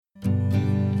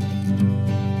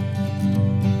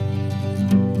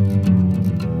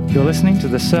You're listening to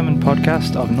the sermon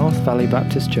podcast of North Valley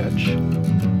Baptist Church.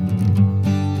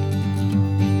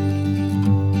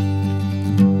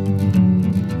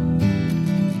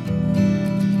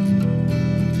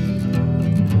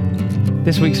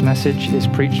 This week's message is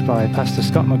preached by Pastor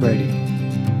Scott McGrady.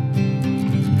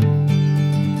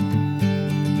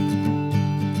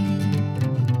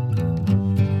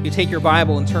 You take your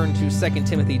Bible and turn to 2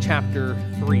 Timothy chapter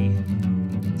 3.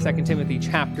 2 Timothy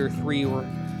chapter 3, we're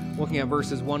looking at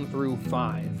verses 1 through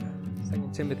 5. 2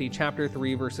 Timothy chapter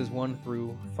 3, verses 1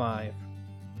 through 5.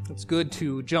 It's good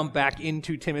to jump back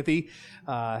into Timothy.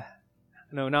 No,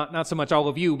 not so much all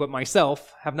of you, but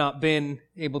myself have not been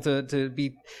able to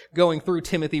be going through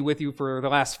Timothy with you for the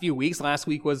last few weeks. Last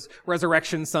week was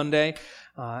Resurrection Sunday,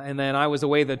 and then I was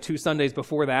away the 2 Sundays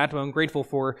before that. I'm grateful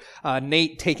for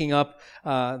Nate taking up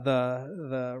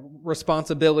the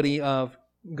responsibility of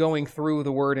going through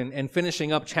the Word and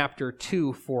finishing up chapter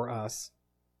 2 for us.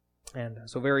 And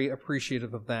so very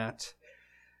appreciative of that.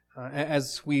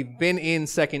 As we've been in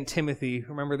 2 Timothy,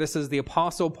 remember this is the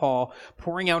Apostle Paul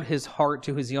pouring out his heart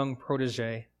to his young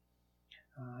protege,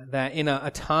 that in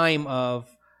a time of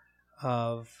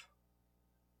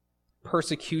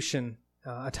persecution,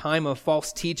 a time of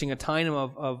false teaching, a time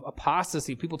of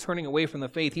apostasy, people turning away from the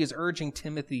faith, he is urging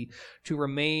Timothy to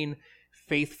remain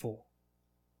faithful.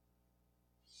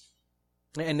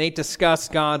 And Nate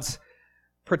discussed God's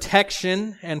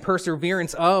protection and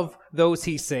perseverance of those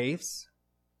he saves.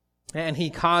 And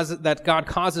God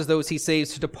causes those he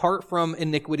saves to depart from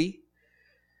iniquity.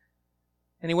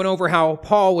 And he went over how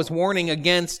Paul was warning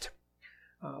against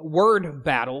word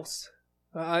battles,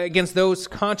 against those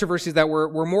controversies that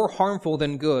were more harmful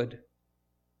than good.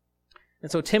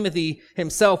 And so Timothy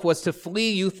himself was to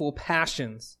flee youthful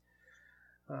passions,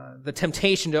 the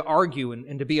temptation to argue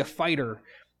and to be a fighter,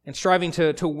 and striving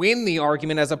to win the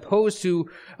argument as opposed to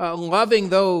loving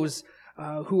those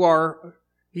who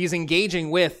he's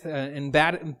engaging with and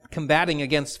combating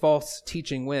against false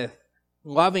teaching with,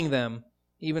 loving them,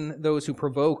 even those who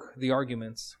provoke the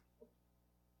arguments.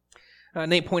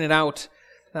 Nate pointed out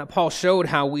that Paul showed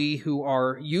how we who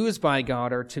are used by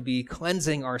God are to be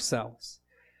cleansing ourselves.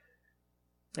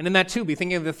 And in that too, be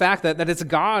thinking of the fact that it's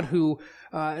God who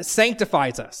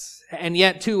sanctifies us. And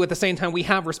yet too, at the same time, we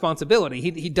have responsibility.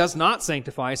 He does not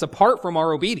sanctify us apart from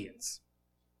our obedience,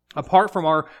 apart from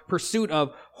our pursuit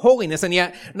of holiness. And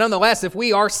yet, nonetheless, if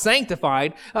we are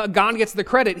sanctified, God gets the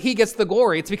credit. He gets the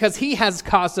glory. It's because he has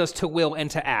caused us to will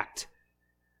and to act.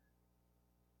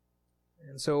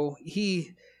 And so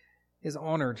he is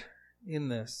honored in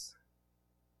this.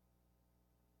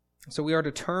 So we are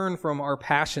to turn from our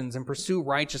passions and pursue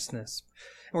righteousness.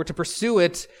 And we're to pursue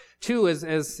it, too,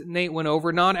 as Nate went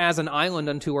over, not as an island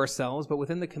unto ourselves, but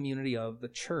within the community of the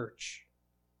church.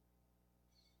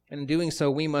 And in doing so,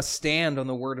 we must stand on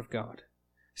the Word of God.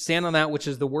 Stand on that which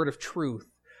is the Word of truth,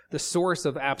 the source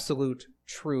of absolute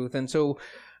truth. And so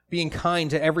being kind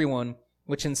to everyone,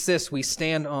 which insists we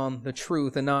stand on the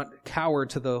truth and not cower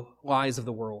to the lies of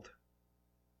the world,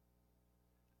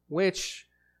 which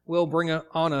will bring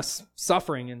on us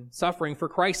suffering, and suffering for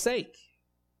Christ's sake.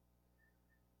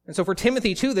 And so for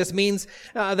Timothy, too, this means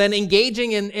then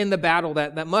engaging in the battle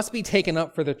that must be taken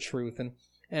up for the truth.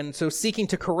 And so seeking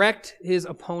to correct his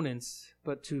opponents,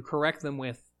 but to correct them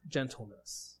with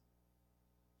gentleness.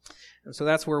 And so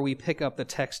that's where we pick up the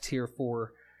text here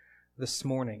for this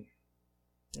morning.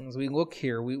 And as we look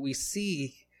here, we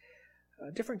see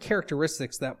different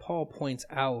characteristics that Paul points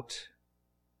out.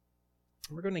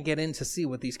 We're going to get in to see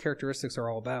what these characteristics are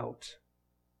all about.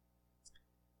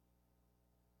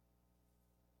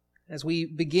 As we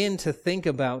begin to think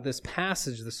about this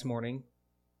passage this morning,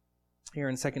 here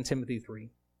in 2 Timothy 3, I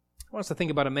want us to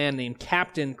think about a man named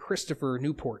Captain Christopher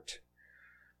Newport.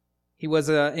 He was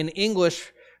an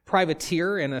English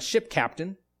privateer and a ship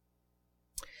captain,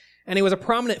 and he was a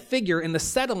prominent figure in the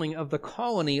settling of the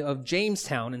colony of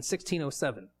Jamestown in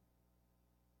 1607.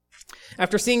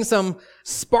 After seeing some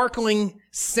sparkling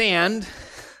sand,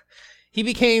 he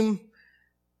became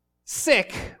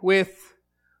sick with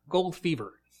gold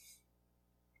fever,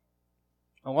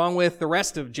 along with the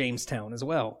rest of Jamestown as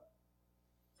well.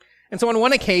 And so on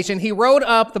one occasion, he rowed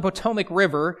up the Potomac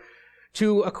River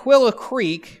to Aquila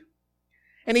Creek,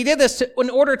 and he did this in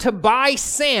order to buy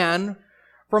sand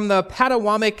from the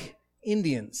Potawatomi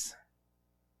Indians.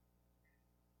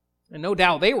 And no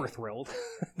doubt they were thrilled.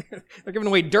 They're giving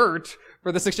away dirt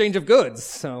for this exchange of goods.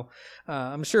 So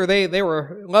I'm sure they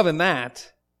were loving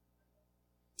that.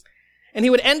 And he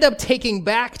would end up taking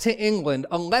back to England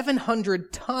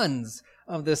 1,100 tons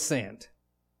of this sand,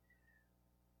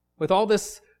 with all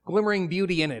this glimmering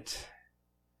beauty in it.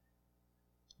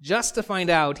 just to find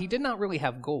out he did not really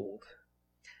have gold,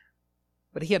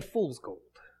 but he had fool's gold.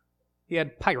 He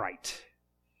had pyrite.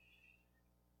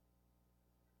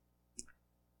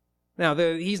 Now,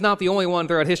 he's not the only one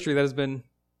throughout history that has been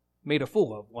made a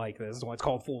fool of like this. That's why it's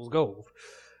called fool's gold.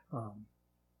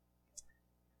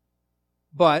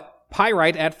 But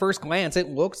pyrite, at first glance, it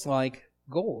looks like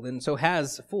gold, and so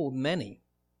has fooled many.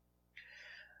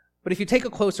 But if you take a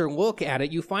closer look at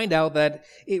it, you find out that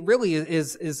it really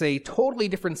is a totally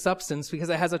different substance because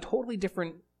it has a totally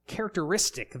different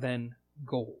characteristic than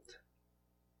gold.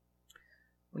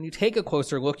 When you take a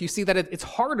closer look, you see that it's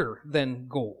harder than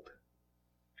gold.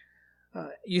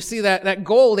 You see that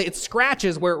gold, it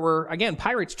scratches where again,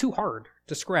 pyrite's too hard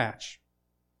to scratch.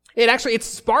 It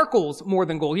sparkles more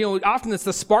than gold. Often it's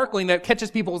the sparkling that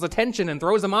catches people's attention and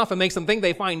throws them off and makes them think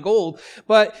they find gold.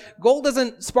 But gold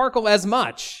doesn't sparkle as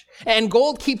much. And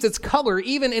gold keeps its color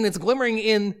even in its glimmering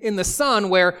in the sun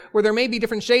where there may be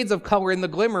different shades of color in the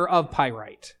glimmer of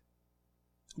pyrite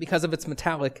because of its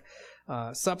metallic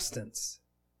substance.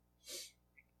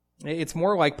 It's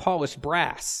more like polished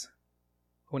brass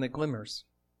when it glimmers.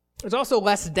 It's also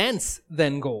less dense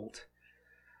than gold.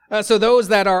 So those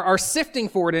that are sifting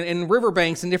for it in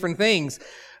riverbanks and different things,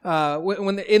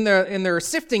 when in their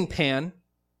sifting pan,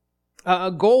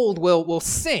 gold will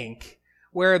sink,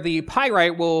 where the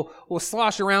pyrite will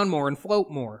slosh around more and float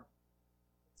more.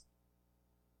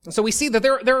 And so we see that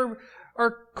there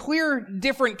are clear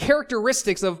different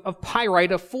characteristics of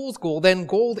pyrite, of fool's gold, than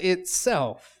gold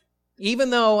itself. Even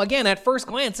though, again, at first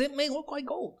glance, it may look like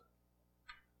gold.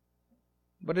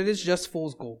 But it is just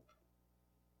fool's gold.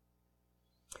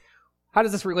 How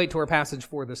does this relate to our passage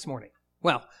for this morning?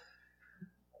 Well,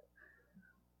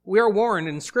 we are warned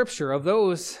in Scripture of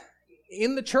those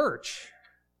in the church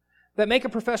that make a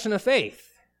profession of faith.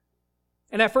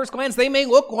 And at first glance, they may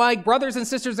look like brothers and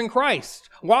sisters in Christ,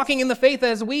 walking in the faith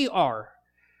as we are.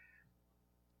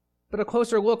 But a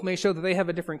closer look may show that they have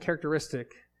a different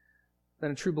characteristic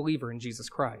than a true believer in Jesus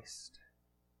Christ.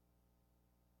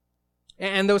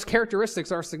 And those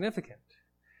characteristics are significant.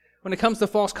 When it comes to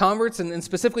false converts and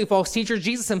specifically false teachers,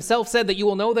 Jesus himself said that you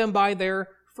will know them by their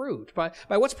fruit, by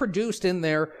what's produced in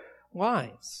their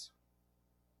lives.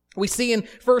 We see in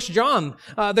 1 John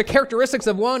the characteristics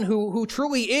of one who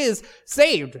truly is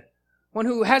saved, one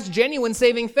who has genuine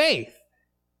saving faith.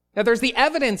 That there's the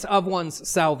evidence of one's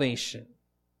salvation.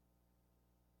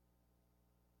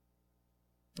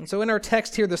 And so in our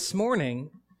text here this morning,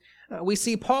 we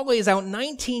see Paul lays out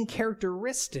 19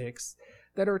 characteristics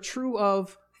that are true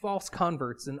of false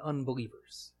converts and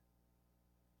unbelievers.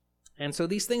 And so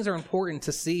these things are important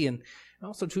to see, and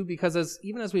also too because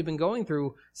even as we've been going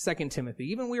through 2 Timothy,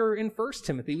 even we were in 1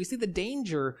 Timothy, we see the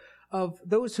danger of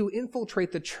those who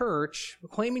infiltrate the church,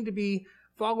 claiming to be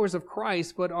followers of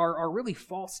Christ, but are really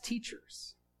false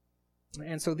teachers.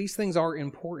 And so these things are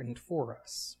important for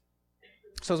us.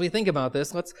 So as we think about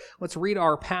this, let's read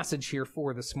our passage here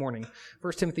for this morning.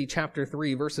 1 Timothy chapter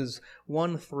 3, verses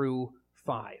 1 through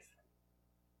 5.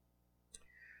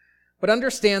 But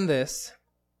understand this,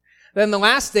 that in the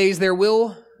last days there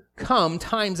will come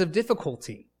times of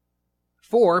difficulty.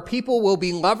 For people will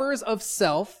be lovers of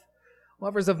self,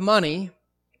 lovers of money,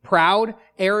 proud,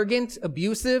 arrogant,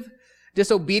 abusive,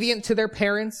 disobedient to their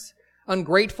parents,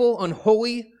 ungrateful,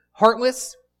 unholy,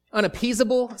 heartless,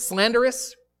 unappeasable,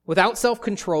 slanderous, without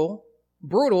self-control,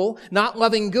 brutal, not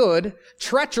loving good,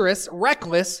 treacherous,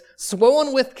 reckless,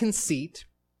 swollen with conceit,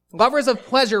 lovers of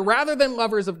pleasure rather than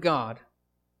lovers of God,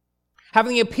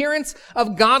 having the appearance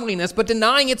of godliness, but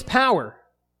denying its power.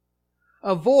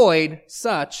 Avoid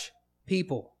such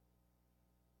people.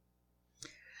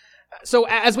 So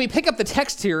as we pick up the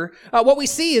text here, what we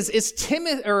see is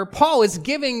Paul is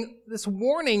giving this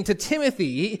warning to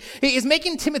Timothy. He is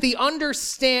making Timothy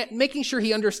making sure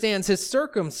he understands his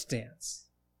circumstance.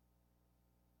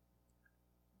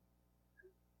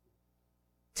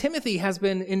 Timothy has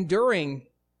been enduring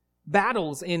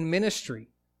battles in ministry.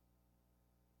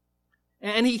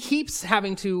 And he keeps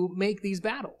having to make these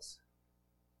battles.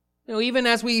 Even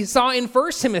as we saw in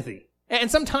 1 Timothy. And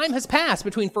some time has passed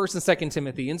between 1 and 2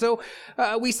 Timothy. And so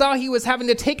we saw he was having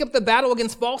to take up the battle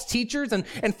against false teachers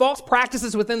and false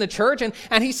practices within the church.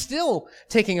 And he's still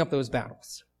taking up those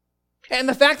battles. And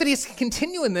the fact that he's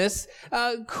continuing this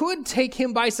could take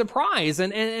him by surprise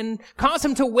and cause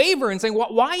him to waver and saying,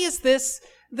 why is this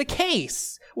the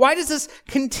case? Why does this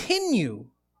continue?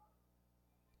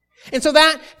 And so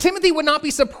that Timothy would not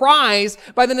be surprised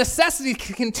by the necessity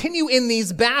to continue in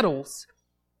these battles.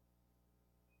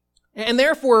 And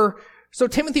therefore, so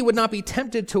Timothy would not be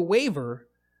tempted to waver.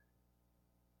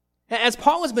 As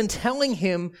Paul has been telling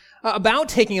him about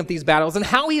taking up these battles and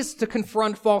how he is to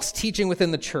confront false teaching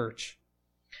within the church,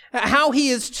 how he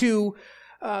is to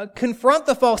confront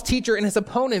the false teacher and his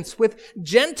opponents with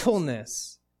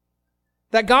gentleness,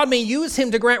 that God may use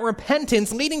him to grant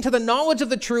repentance, leading to the knowledge of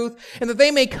the truth, and that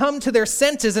they may come to their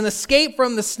senses and escape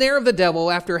from the snare of the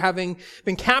devil after having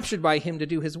been captured by him to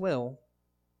do his will.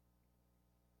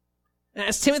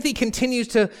 As Timothy continues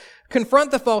to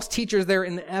confront the false teachers there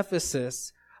in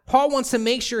Ephesus, Paul wants to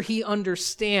make sure he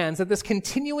understands that this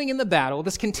continuing in the battle,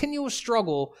 this continual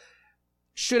struggle,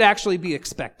 should actually be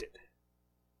expected.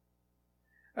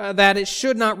 That it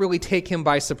should not really take him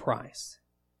by surprise.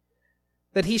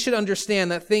 That he should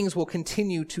understand that things will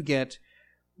continue to get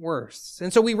worse.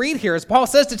 And so we read here, as Paul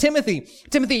says to Timothy,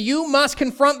 Timothy, you must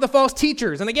confront the false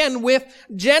teachers. And again, with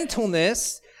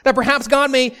gentleness, that perhaps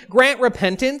God may grant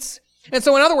repentance. And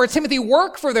so in other words, Timothy,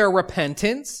 work for their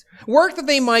repentance. Work that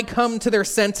they might come to their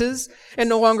senses and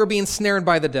no longer be ensnared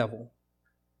by the devil.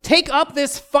 Take up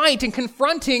this fight in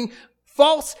confronting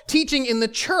false teaching in the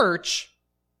church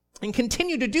and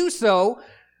continue to do so.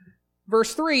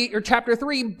 Verse 3, or chapter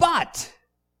 3, but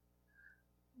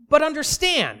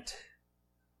understand,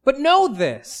 but know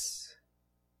this,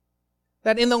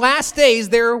 that in the last days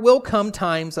there will come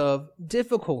times of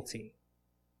difficulty.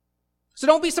 So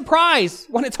don't be surprised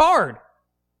when it's hard.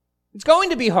 It's going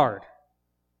to be hard.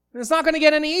 And it's not going to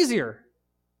get any easier.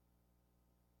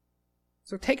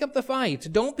 So take up the fight.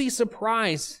 Don't be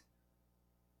surprised.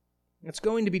 It's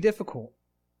going to be difficult.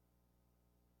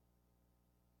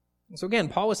 And so again,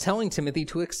 Paul is telling Timothy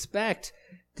to expect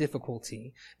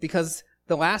difficulty because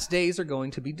the last days are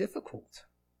going to be difficult.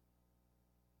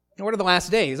 And what are the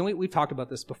last days? And we've talked about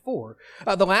this before.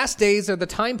 The last days are the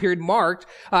time period marked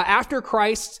after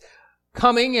Christ's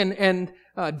coming and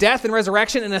death and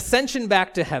resurrection and ascension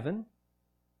back to heaven.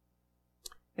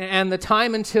 And the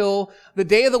time until the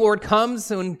day of the Lord comes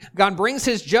when God brings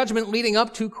his judgment leading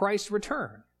up to Christ's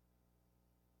return.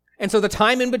 And so the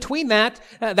time in between that's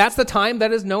the time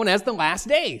that is known as the last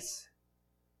days,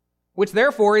 which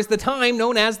therefore is the time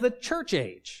known as the church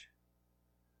age.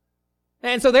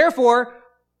 And so therefore,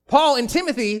 Paul and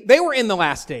Timothy, they were in the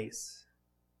last days.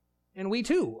 And we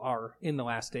too are in the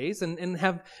last days and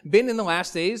have been in the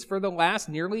last days for the last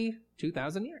nearly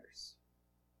 2,000 years.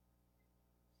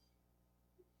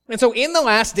 And so in the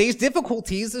last days,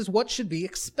 difficulties is what should be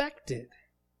expected.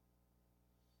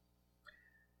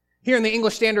 Here in the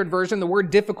English Standard Version, the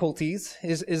word difficulties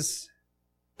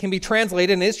can be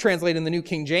translated and is translated in the New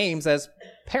King James as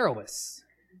perilous.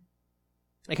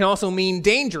 It can also mean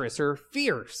dangerous or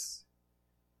fierce.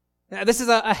 Now, this is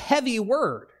a heavy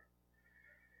word.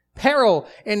 Peril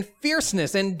and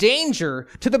fierceness and danger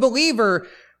to the believer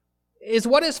is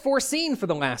what is foreseen for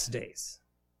the last days.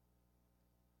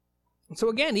 And so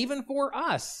again, even for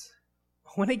us,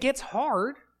 when it gets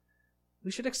hard,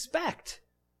 we should expect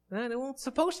that it's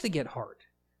supposed to get hard.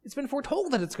 It's been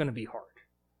foretold that it's going to be hard.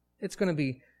 It's going to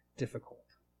be difficult.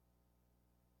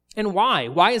 And why?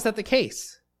 Why is that the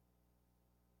case?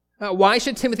 Why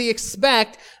should Timothy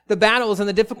expect the battles and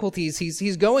the difficulties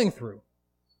he's going through?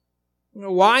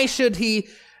 Why should he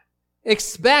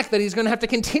expect that he's going to have to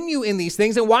continue in these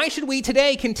things? And why should we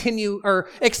today continue or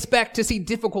expect to see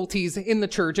difficulties in the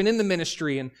church and in the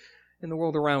ministry and in the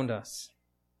world around us?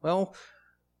 Well,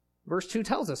 verse 2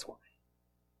 tells us why.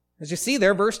 As you see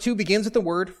there, verse 2 begins with the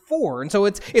word for. And so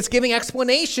it's giving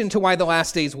explanation to why the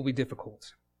last days will be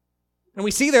difficult. And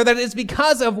we see there that it is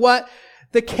because of what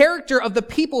the character of the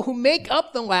people who make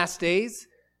up the last days,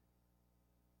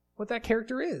 what that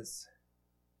character is.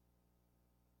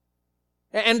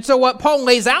 And so what Paul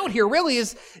lays out here really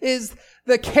is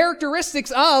the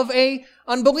characteristics of an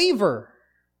unbeliever.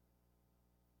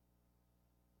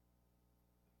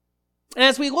 And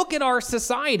as we look at our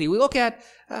society, we look at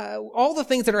all the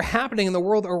things that are happening in the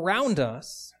world around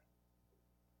us,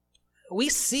 we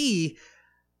see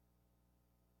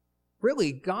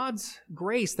really God's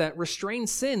grace that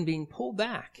restrains sin being pulled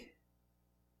back.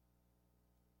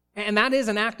 And that is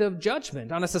an act of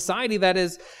judgment on a society that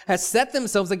has set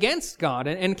themselves against God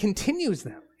and continues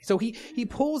them. So he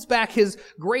pulls back his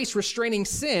grace restraining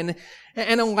sin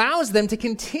and allows them to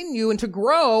continue and to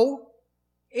grow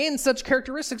in such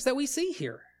characteristics that we see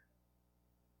here.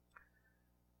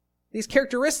 These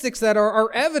characteristics that are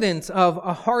evidence of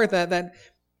a heart that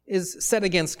is set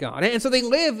against God. And so they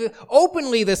live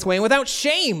openly this way and without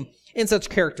shame in such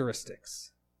characteristics.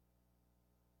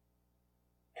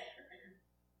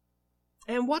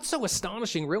 And what's so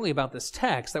astonishing really about this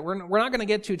text that we're not going to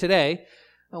get to today,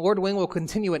 Lord willing, we'll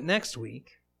continue it next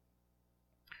week.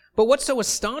 But what's so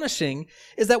astonishing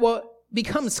is that what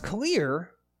becomes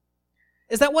clear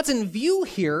is that what's in view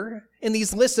here in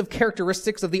these lists of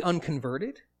characteristics of the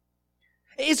unconverted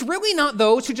is really not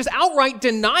those who just outright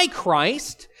deny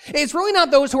Christ. It's really not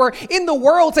those who are in the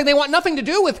world saying they want nothing to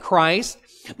do with Christ.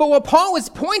 But what Paul is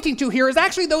pointing to here is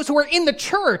actually those who are in the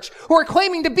church, who are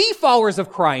claiming to be followers of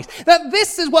Christ. That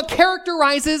this is what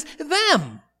characterizes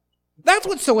them. That's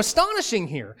what's so astonishing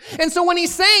here. And so when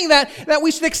he's saying that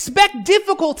we should expect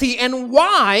difficulty and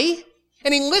why,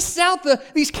 and he lists out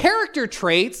these character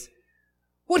traits,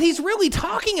 what he's really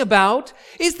talking about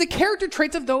is the character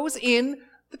traits of those in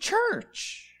the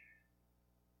church.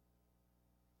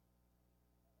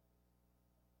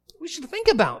 We should think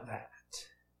about that.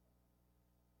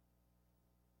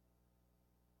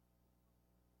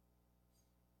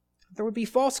 There would be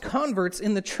false converts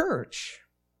in the church,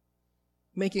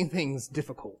 making things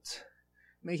difficult,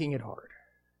 making it hard,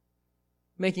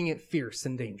 making it fierce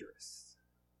and dangerous.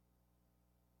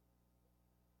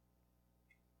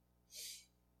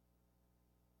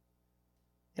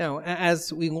 Now,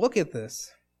 as we look at this,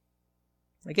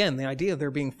 again, the idea of there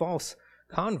being false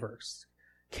converts,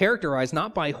 characterized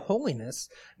not by holiness,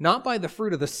 not by the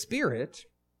fruit of the Spirit,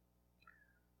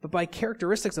 but by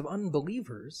characteristics of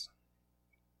unbelievers.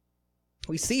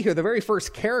 We see here the very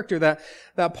first character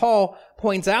that Paul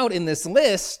points out in this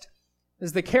list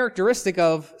is the characteristic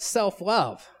of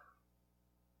self-love.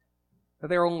 That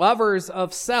they are lovers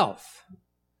of self.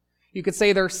 You could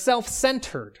say they're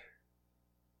self-centered.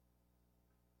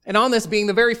 And on this being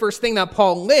the very first thing that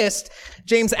Paul lists,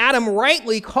 James Adam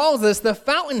rightly calls this the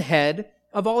fountainhead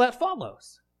of all that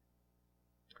follows.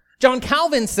 John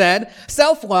Calvin said,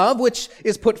 self-love, which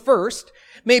is put first,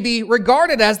 may be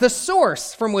regarded as the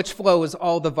source from which flows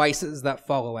all the vices that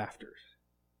follow after.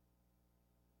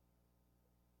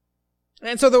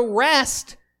 And so the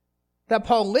rest that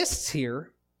Paul lists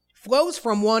here flows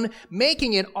from one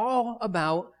making it all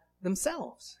about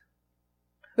themselves.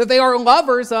 That they are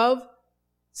lovers of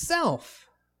self.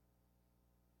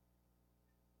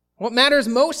 What matters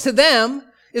most to them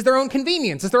is their own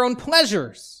convenience, is their own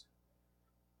pleasures.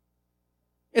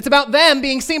 It's about them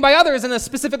being seen by others in a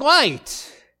specific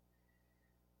light.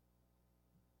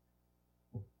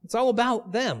 It's all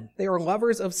about them. They are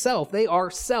lovers of self. They are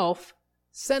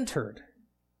self-centered.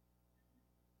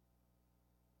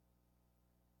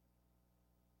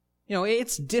 You know,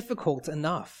 it's difficult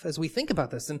enough as we think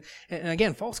about this. And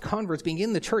again, false converts being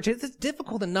in the church, it's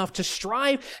difficult enough to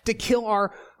strive to kill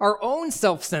our own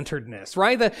self-centeredness,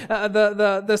 right?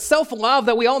 The self-love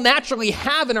that we all naturally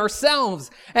have in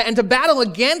ourselves, and to battle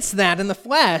against that in the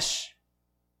flesh.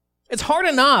 It's hard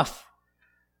enough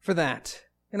for that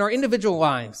in our individual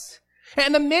lives.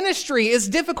 And the ministry is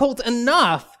difficult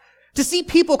enough to see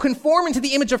people conform into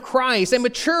the image of Christ and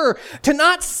mature, to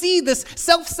not see this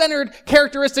self-centered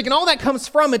characteristic and all that comes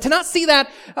from it, to not see that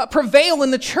prevail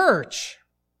in the church.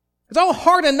 It's all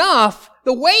hard enough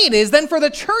the way it is then for the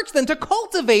church then to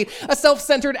cultivate a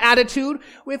self-centered attitude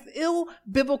with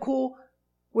ill-biblical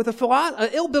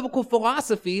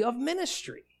philosophy of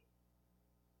ministry.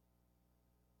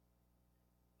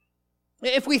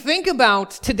 If we think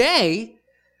about today,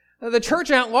 the church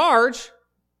at large,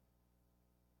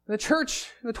 the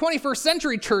 21st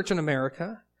century church in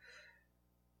America,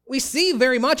 we see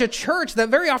very much a church that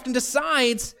very often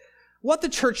decides what the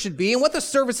church should be and what the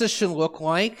services should look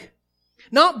like,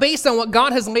 not based on what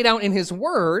God has laid out in His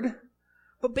Word,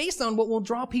 but based on what will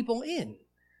draw people in.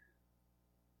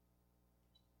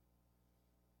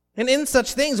 And in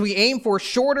such things, we aim for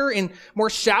shorter and more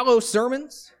shallow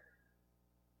sermons,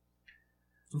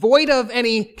 void of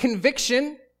any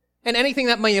conviction and anything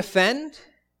that may offend,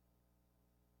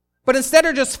 but instead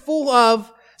are just full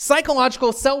of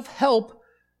psychological self-help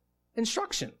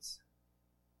instructions.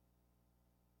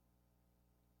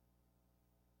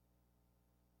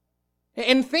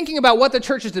 In thinking about what the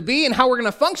church is to be and how we're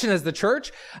going to function as the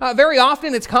church, very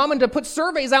often it's common to put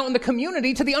surveys out in the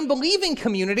community, to the unbelieving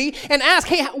community, and ask,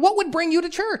 hey, what would bring you to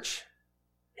church?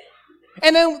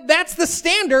 And then that's the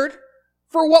standard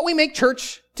for what we make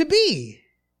church to be.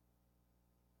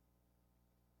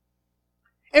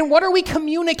 And what are we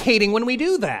communicating when we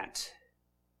do that?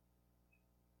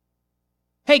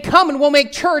 Hey, come and we'll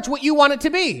make church what you want it to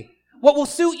be. What will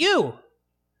suit you.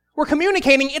 We're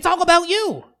communicating, it's all about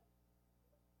you.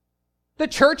 The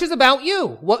church is about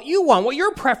you. What you want, what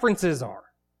your preferences are.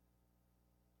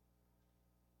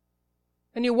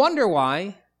 And you wonder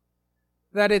why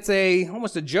that it's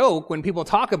almost a joke when people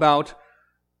talk about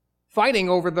fighting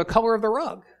over the color of the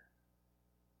rug.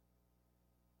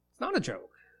 It's not a joke.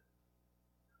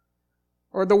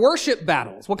 Or the worship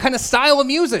battles. What kind of style of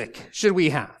music should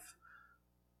we have?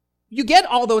 You get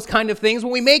all those kind of things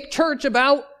when we make church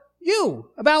about you,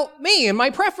 about me and my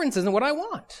preferences and what I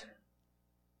want.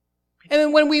 And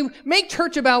then when we make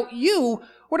church about you,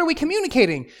 what are we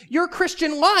communicating? Your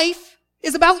Christian life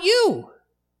is about you.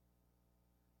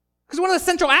 Because one of the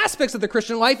central aspects of the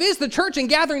Christian life is the church and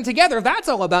gathering together. If that's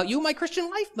all about you, my Christian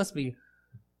life must be.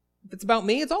 If it's about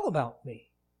me, it's all about me.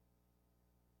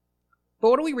 But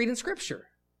what do we read in Scripture?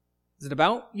 Is it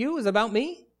about you? Is it about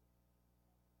me?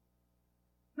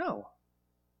 No.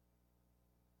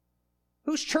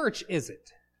 Whose church is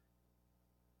it?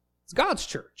 It's God's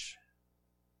church.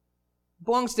 It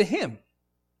belongs to Him.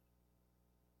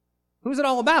 Who's it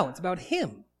all about? It's about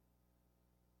Him.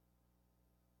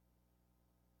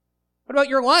 What about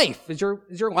your life? Is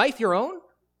your life your own?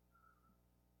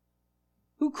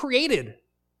 Who created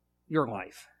your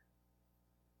life?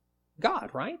 God,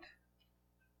 right?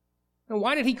 And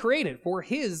why did He create it? For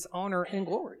His honor and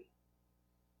glory.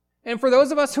 And for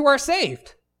those of us who are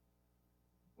saved,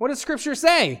 what does Scripture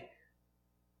say?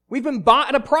 We've been bought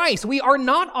at a price. We are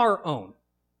not our own.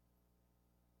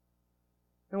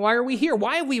 And why are we here?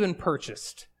 Why have we been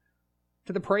purchased?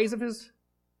 To the praise of His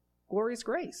glorious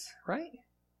grace, right?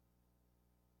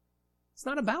 It's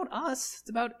not about us. It's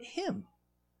about Him.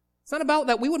 It's not about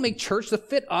that we would make church to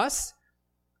fit us,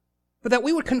 but that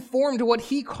we would conform to what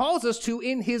He calls us to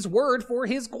in His Word for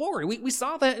His glory. We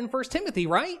saw that in 1 Timothy,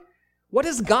 right? What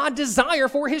does God desire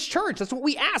for His church? That's what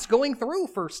we ask going through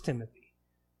 1 Timothy.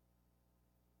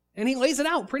 And he lays it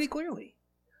out pretty clearly,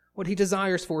 what He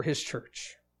desires for His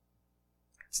church.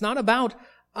 It's not about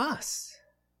us.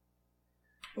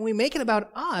 When we make it about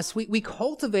us, we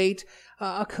cultivate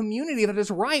a community that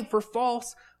is ripe for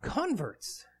false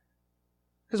converts.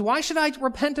 Because why should I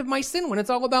repent of my sin when it's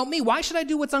all about me? Why should I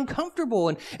do what's uncomfortable?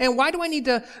 And why do I need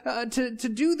to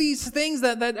do these things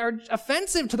that are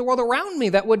offensive to the world around me,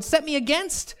 that would set me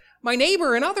against my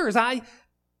neighbor and others? Why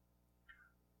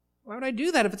would I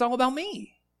do that if it's all about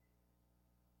me?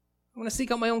 I want to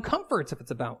seek out my own comforts if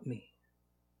it's about me.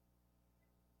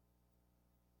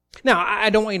 Now, I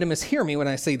don't want you to mishear me when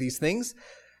I say these things,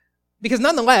 because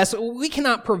nonetheless, we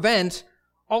cannot prevent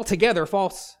altogether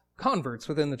false converts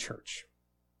within the church.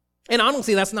 And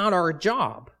honestly, that's not our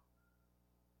job.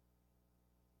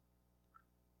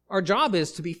 Our job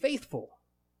is to be faithful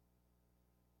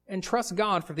and trust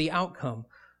God for the outcome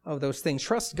of those things.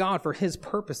 Trust God for His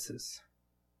purposes.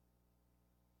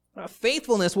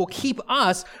 Faithfulness will keep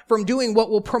us from doing what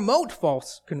will promote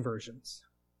false conversions.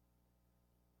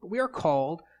 But we are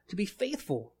called to be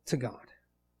faithful to God,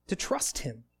 to trust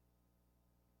Him.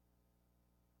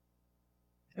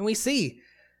 And we see,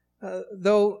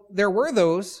 though there were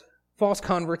those false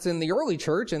converts in the early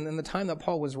church and in the time that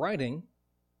Paul was writing,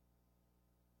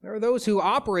 there are those who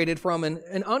operated from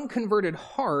an unconverted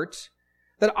heart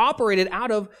that operated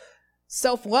out of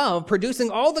self-love, producing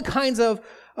all the kinds of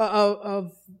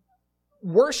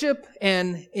worship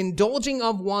and indulging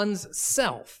of one's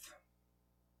self.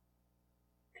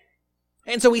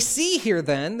 And so we see here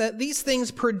then that these things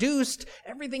produced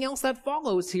everything else that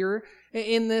follows here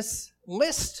in this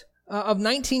list of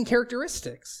 19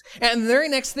 characteristics. And the very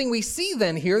next thing we see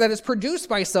then here that is produced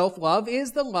by self-love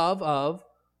is the love of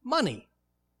money.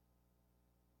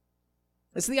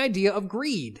 It's the idea of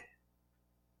greed.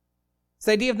 It's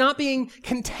the idea of not being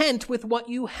content with what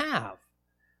you have,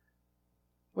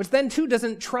 which then too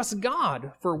doesn't trust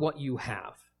God for what you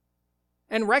have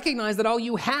and recognize that all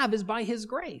you have is by His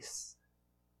grace.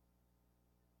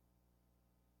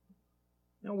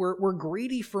 No, we're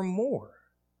greedy for more.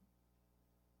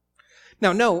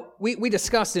 Now, no, we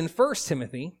discussed in 1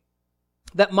 Timothy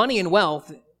that money and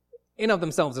wealth in of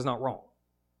themselves is not wrong.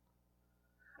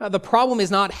 The problem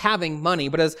is not having money,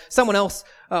 but as someone else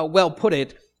well put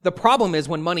it, the problem is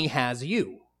when money has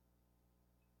you.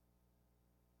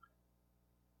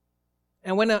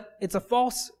 And when it's a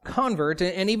false convert,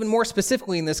 and even more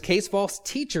specifically in this case, false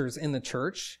teachers in the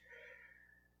church,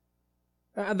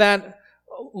 that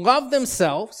love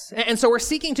themselves, and so are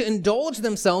seeking to indulge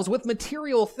themselves with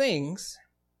material things,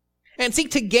 and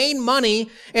seek to gain money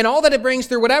and all that it brings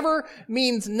through whatever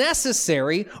means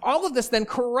necessary, all of this then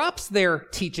corrupts their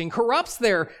teaching, corrupts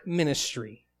their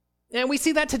ministry. And we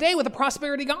see that today with the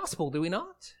prosperity gospel, do we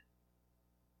not?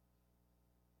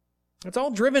 It's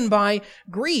all driven by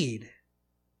greed.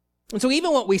 And so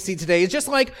even what we see today is just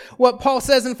like what Paul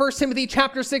says in 1 Timothy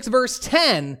chapter 6, verse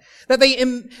 10, that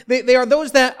they are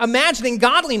those that imagining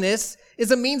godliness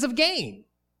is a means of gain.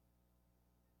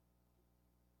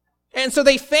 And so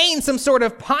they feign some sort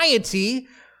of piety,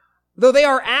 though they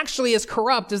are actually as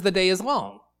corrupt as the day is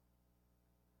long.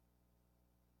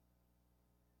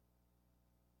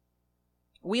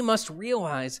 We must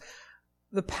realize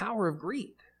the power of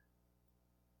greed.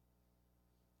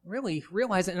 really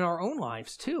realize it in our own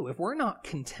lives too. If we're not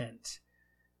content,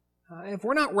 if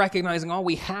we're not recognizing all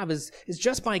we have is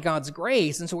just by God's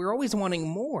grace, and so we're always wanting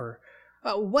more,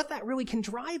 what that really can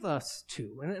drive us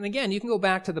to. And again, you can go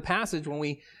back to the passage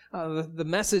when the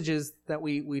messages that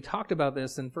we talked about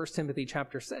this in 1 Timothy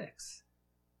chapter 6,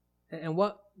 and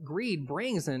what greed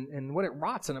brings and what it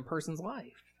rots in a person's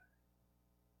life.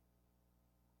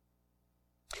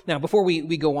 Now, before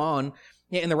we go on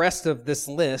in the rest of this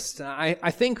list,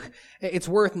 I think it's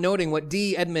worth noting what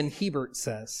D. Edmund Hebert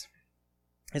says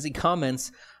as he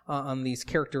comments on these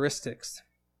characteristics.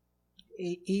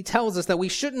 He tells us that we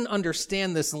shouldn't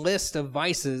understand this list of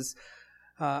vices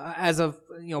as of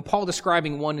Paul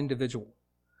describing one individual,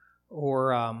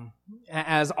 or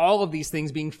as all of these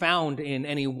things being found in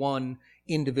any one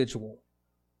individual.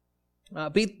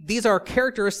 These are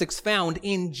characteristics found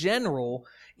in general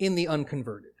in the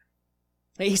unconverted.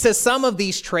 He says some of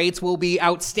these traits will be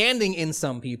outstanding in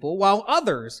some people, while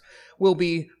others will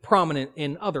be prominent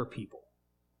in other people.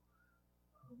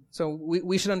 So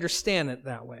we should understand it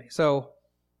that way. So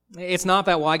it's not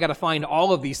that, well, I got to find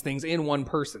all of these things in one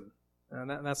person.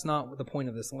 That's not the point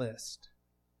of this list.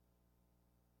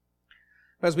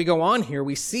 As we go on here,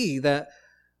 we see that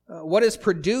what is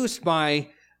produced by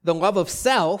the love of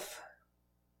self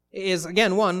is,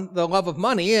 again, one, the love of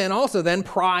money, and also then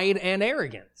pride and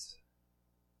arrogance.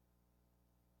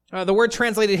 The word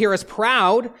translated here as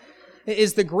proud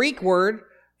is the Greek word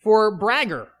for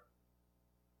bragger.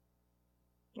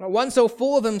 One so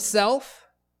full of himself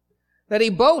that he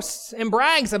boasts and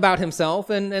brags about himself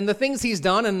and the things he's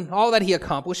done and all that he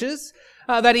accomplishes,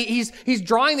 that he's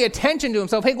drawing the attention to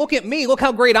himself. Hey, look at me, look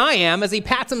how great I am, as he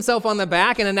pats himself on the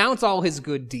back and announces all his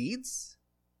good deeds.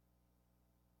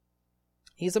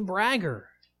 He's a bragger.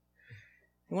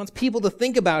 He wants people to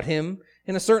think about him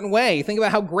in a certain way. Think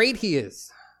about how great he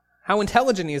is, how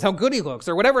intelligent he is, how good he looks,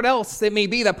 or whatever else it may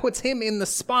be that puts him in the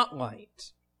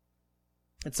spotlight.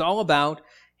 It's all about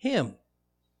him,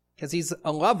 because he's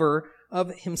a lover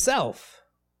of himself.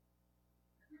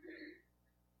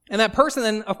 And that person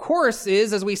then, of course,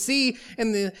 is, as we see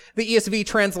in the ESV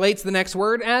translates the next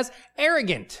word as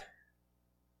arrogant.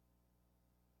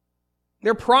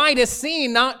 Their pride is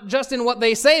seen not just in what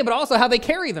they say, but also how they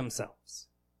carry themselves.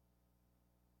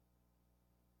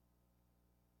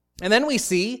 And then we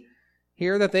see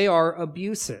here that they are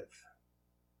abusive.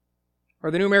 Or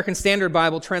the New American Standard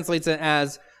Bible translates it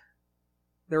as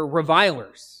they're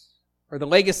revilers. Or the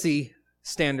Legacy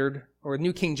Standard, or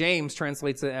New King James,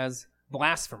 translates it as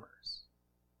blasphemers.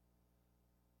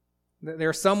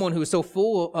 They're someone who is so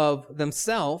full of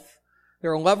themselves,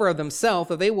 they're a lover of themselves,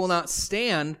 that they will not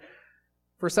stand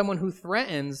for someone who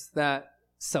threatens that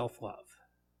self-love.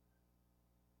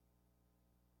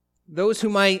 Those who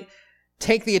might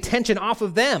take the attention off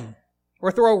of them,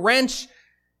 or throw a wrench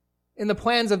in the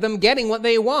plans of them getting what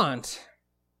they want.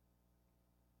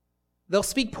 They'll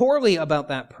speak poorly about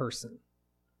that person.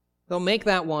 They'll make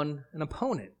that one an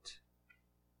opponent.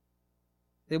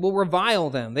 They will revile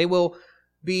them. They will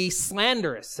be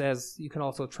slanderous, as you can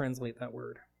also translate that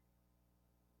word.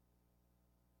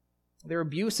 They're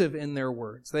abusive in their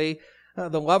words. The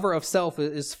lover of self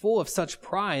is full of such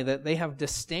pride that they have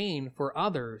disdain for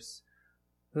others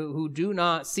who do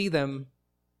not see them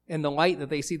in the light that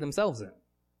they see themselves in.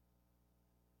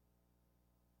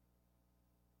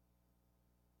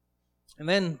 And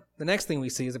then the next thing we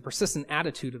see is a persistent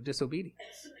attitude of disobedience.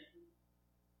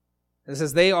 It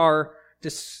says they are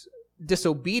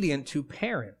disobedient to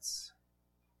parents.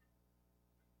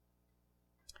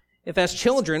 If as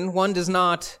children one does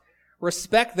not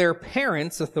respect their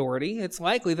parents' authority, it's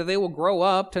likely that they will grow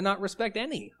up to not respect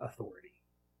any authority.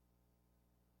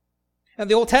 And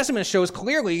the Old Testament shows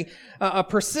clearly a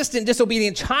persistent,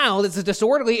 disobedient child is a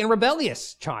disorderly and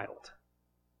rebellious child.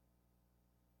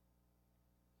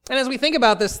 And as we think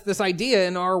about this idea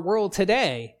in our world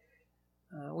today,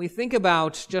 we think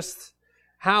about just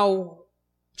how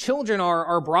children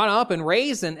are brought up and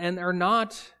raised and are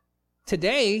not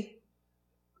today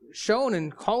shown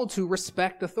and called to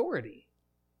respect authority,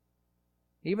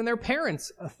 even their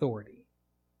parents' authority.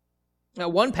 Now,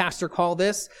 one pastor called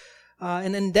this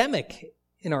an endemic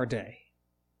in our day.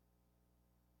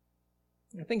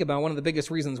 I think about one of the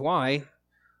biggest reasons why.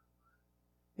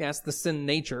 Yes, the sin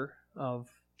nature of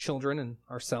children and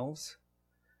ourselves.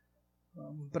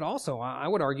 But also, I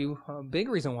would argue, a big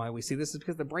reason why we see this is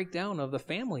because of the breakdown of the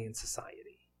family in society.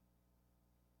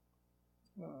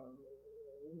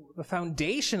 The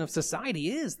foundation of society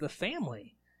is the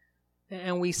family.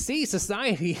 And we see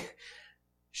society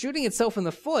shooting itself in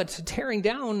the foot, tearing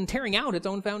out its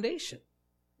own foundation.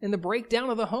 In the breakdown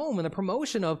of the home and the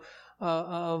promotion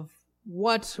of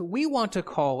what we want to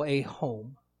call a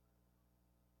home,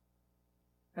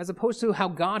 as opposed to how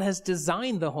God has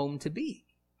designed the home to be.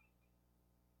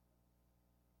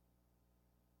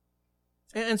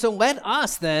 And so let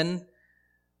us then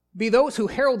be those who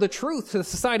herald the truth to the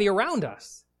society around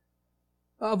us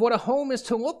of what a home is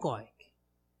to look like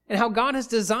and how God has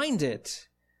designed it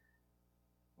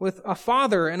with a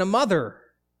father and a mother.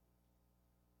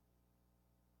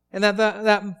 And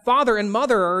that father and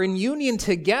mother are in union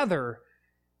together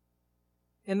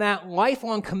in that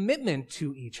lifelong commitment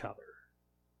to each other.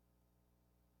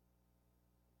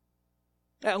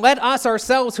 Let us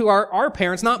ourselves, who are our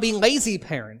parents, not be lazy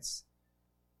parents.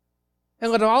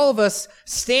 And let all of us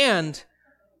stand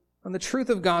on the truth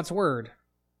of God's word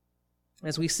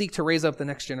as we seek to raise up the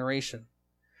next generation.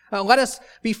 Let us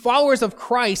be followers of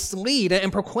Christ's lead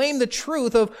and proclaim the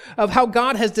truth of how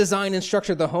God has designed and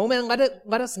structured the home, and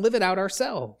let us live it out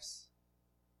ourselves.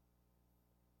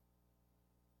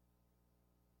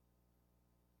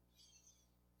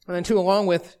 And then too, along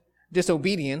with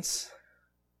disobedience,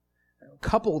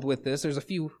 coupled with this, there's a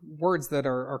few words that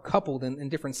are coupled in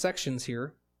different sections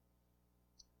here.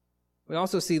 We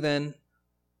also see then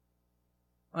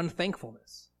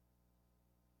unthankfulness.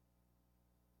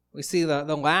 We see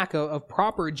the lack of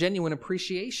proper, genuine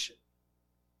appreciation.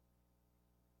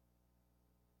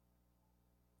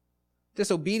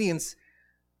 Disobedience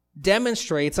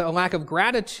demonstrates a lack of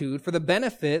gratitude for the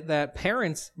benefit that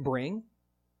parents bring.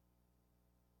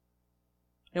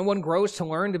 And one grows to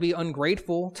learn to be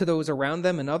ungrateful to those around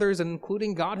them and others,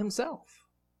 including God himself.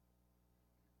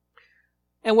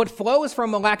 And what flows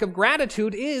from a lack of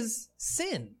gratitude is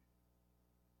sin.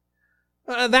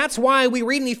 That's why we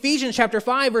read in Ephesians chapter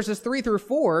 5, verses 3 through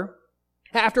 4,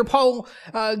 after Paul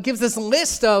gives this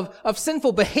list of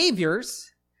sinful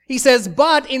behaviors, he says,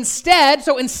 but instead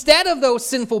of those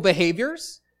sinful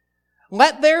behaviors,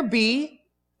 let there be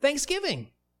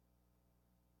thanksgiving.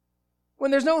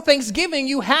 When there's no thanksgiving,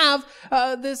 you have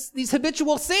these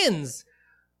habitual sins.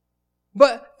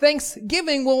 But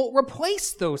thanksgiving will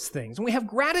replace those things. And we have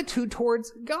gratitude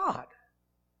towards God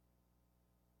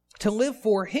to live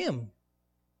for him.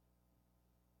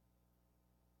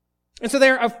 And so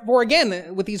therefore,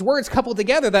 again, with these words coupled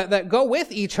together that go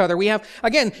with each other, we have,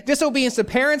 again, disobedience to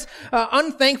parents,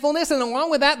 unthankfulness, and along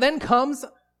with that then comes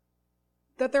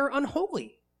that they're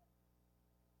unholy.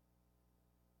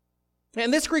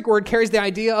 And this Greek word carries the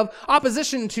idea of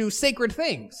opposition to sacred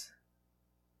things.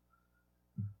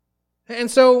 And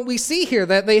so we see here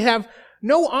that they have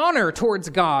no honor towards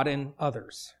God and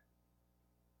others.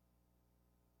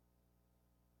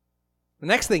 The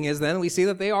next thing is then we see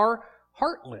that they are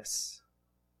heartless.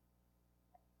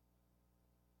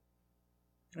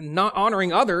 And not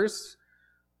honoring others,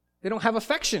 they don't have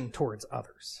affection towards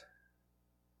others.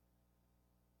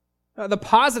 The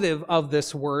positive of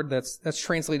this word that's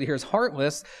translated here is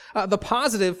heartless. The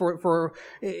positive for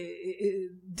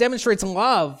it demonstrates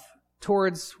love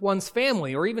towards one's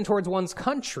family or even towards one's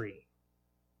country.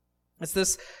 It's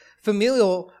this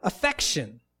familial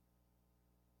affection.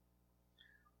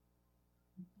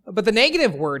 But the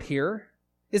negative word here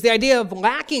is the idea of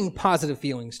lacking positive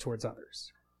feelings towards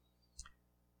others.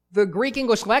 The Greek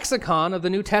English lexicon of the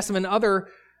New Testament and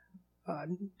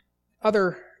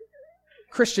other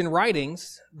Christian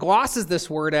writings glosses this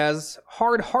word as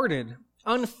hard-hearted,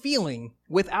 unfeeling,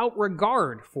 without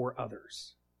regard for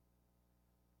others.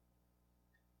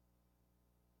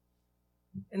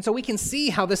 And so we can see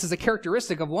how this is a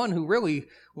characteristic of one who really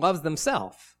loves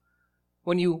themselves.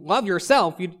 When you love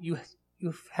yourself, you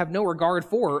have no regard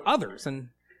for others and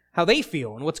how they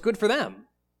feel and what's good for them.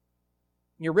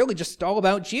 You're really just all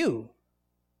about you.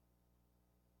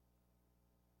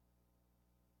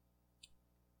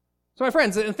 So my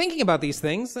friends, in thinking about these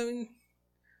things, I mean,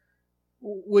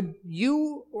 would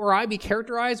you or I be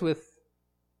characterized with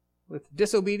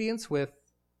disobedience, with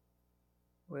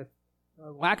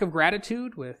a lack of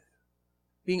gratitude, with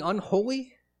being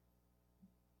unholy,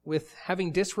 with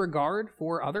having disregard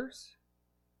for others?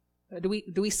 Do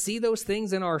we see those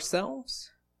things in ourselves?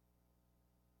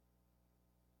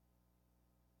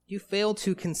 You fail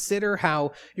to consider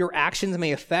how your actions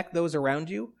may affect those around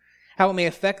you, how it may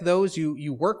affect those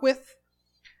you work with,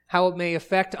 how it may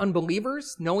affect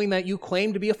unbelievers, knowing that you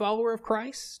claim to be a follower of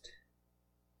Christ?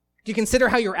 Do you consider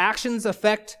how your actions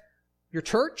affect your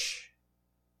church,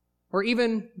 or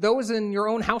even those in your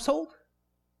own household?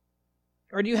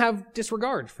 Or do you have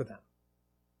disregard for them?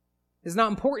 It's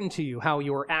not important to you how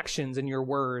your actions and your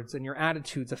words and your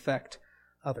attitudes affect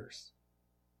others.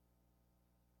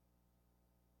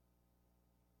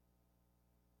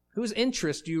 Whose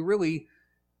interest do you really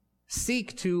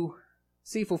seek to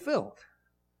see fulfilled?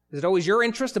 Is it always your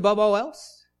interest above all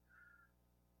else?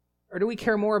 Or do we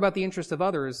care more about the interest of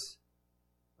others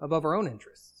above our own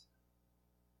interests?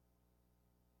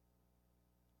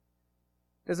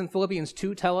 Doesn't Philippians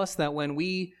 2 tell us that when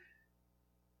we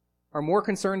are more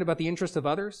concerned about the interest of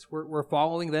others, we're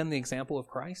following then the example of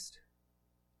Christ?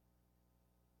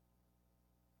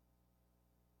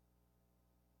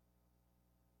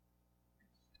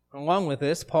 Along with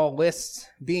this, Paul lists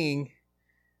being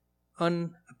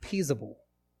unappeasable.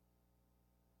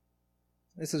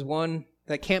 This is one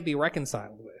that can't be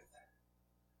reconciled with.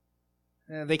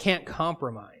 They can't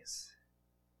compromise.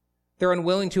 They're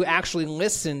unwilling to actually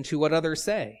listen to what others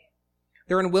say.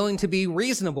 They're unwilling to be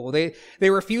reasonable. They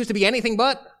refuse to be anything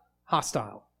but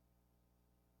hostile.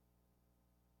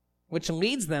 Which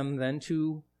leads them then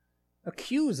to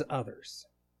accuse others.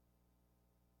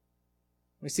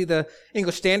 We see the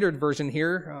English Standard Version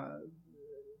here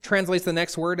translates the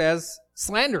next word as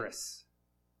slanderous,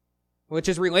 which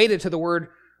is related to the word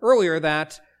earlier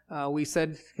that we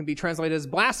said can be translated as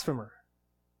blasphemer.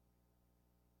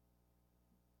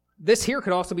 This here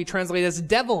could also be translated as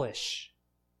devilish.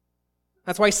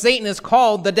 That's why Satan is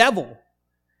called the devil,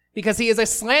 because he is a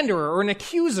slanderer or an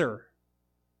accuser.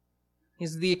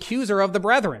 He's the accuser of the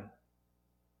brethren.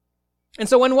 And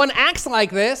so when one acts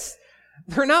like this,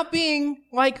 they're not being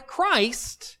like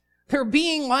Christ, they're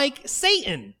being like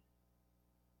Satan.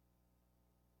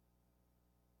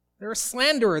 They're a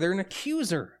slanderer, they're an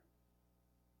accuser.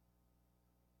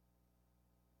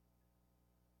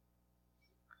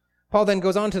 Paul then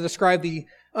goes on to describe the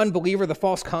unbeliever, the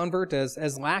false convert,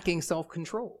 as lacking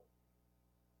self-control.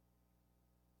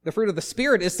 The fruit of the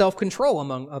Spirit is self-control,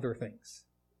 among other things.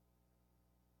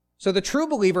 So the true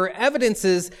believer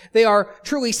evidences they are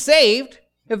truly saved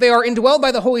if they are indwelled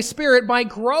by the Holy Spirit by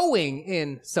growing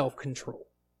in self-control.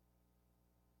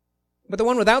 But the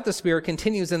one without the Spirit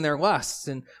continues in their lusts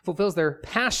and fulfills their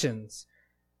passions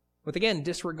with, again,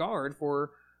 disregard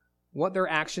for what their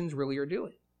actions really are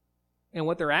doing and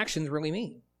what their actions really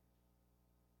mean.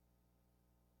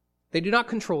 They do not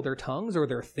control their tongues or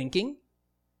their thinking.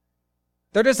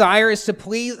 Their desire is to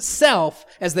please self,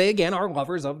 as they, again, are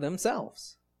lovers of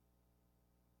themselves.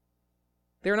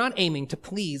 They're not aiming to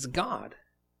please God.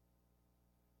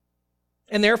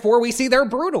 And therefore, we see they're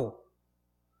brutal.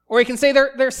 Or you can say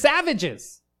they're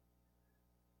savages.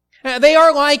 They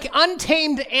are like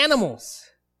untamed animals.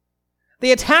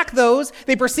 They attack those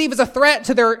they perceive as a threat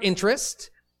to their interest,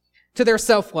 to their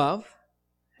self-love,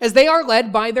 as they are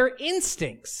led by their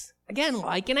instincts. Again,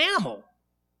 like an animal.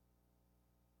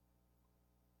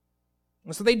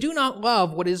 And so they do not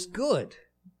love what is good,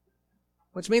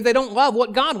 which means they don't love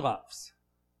what God loves.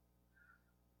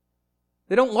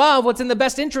 They don't love what's in the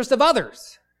best interest of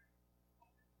others.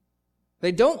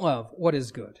 They don't love what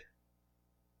is good.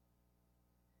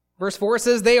 Verse 4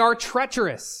 says they are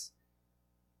treacherous.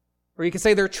 Or you can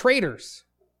say they're traitors.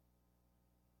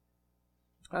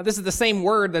 This is the same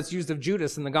word that's used of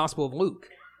Judas in the Gospel of Luke.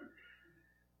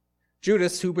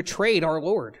 Judas who betrayed our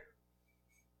Lord.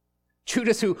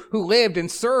 Judas who lived and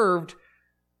served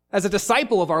as a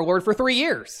disciple of our Lord for 3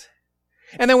 years.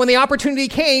 And then when the opportunity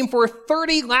came for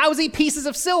 30 lousy pieces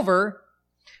of silver,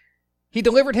 he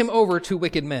delivered him over to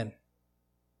wicked men.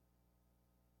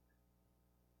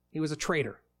 He was a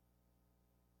traitor.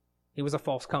 He was a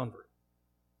false convert.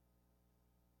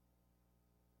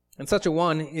 And such a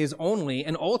one is only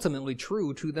and ultimately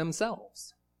true to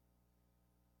themselves.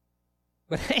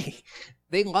 But hey,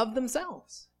 they love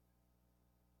themselves.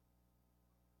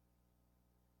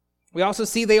 We also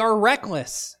see they are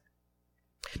reckless.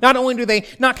 Not only do they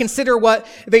not consider what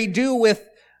they do with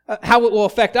how it will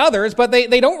affect others, but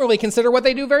they don't really consider what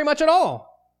they do very much at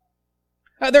all.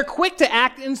 They're quick to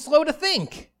act and slow to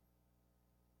think.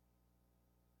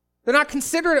 They're not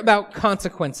considerate about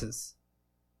consequences.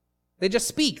 They just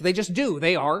speak. They just do.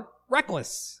 They are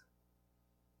reckless.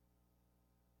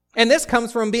 And this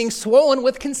comes from being swollen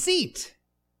with conceit.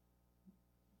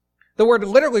 The word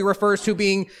literally refers to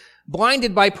being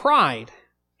blinded by pride.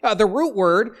 The root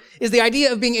word is the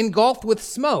idea of being engulfed with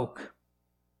smoke.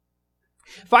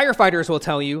 Firefighters will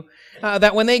tell you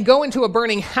that when they go into a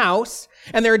burning house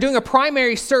and they're doing a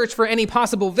primary search for any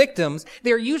possible victims,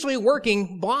 they're usually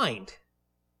working blind.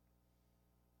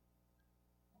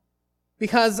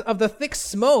 Because of the thick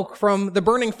smoke from the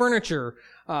burning furniture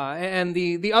and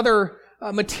the other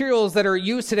materials that are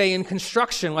used today in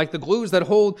construction, like the glues that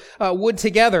hold wood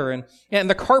together and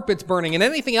the carpets burning and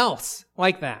anything else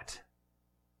like that.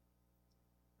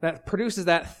 That produces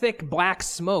that thick black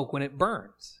smoke when it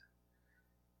burns.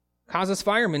 Causes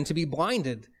firemen to be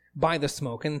blinded by the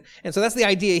smoke. And so that's the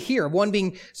idea here. One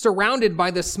being surrounded by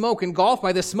the smoke, engulfed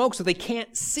by the smoke so they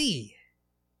can't see.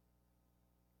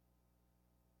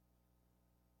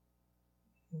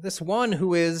 This one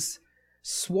who is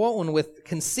swollen with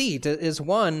conceit is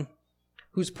one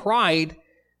whose pride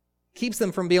keeps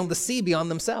them from being able to see beyond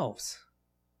themselves.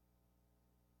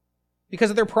 Because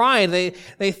of their pride,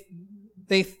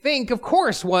 they think, of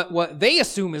course, what they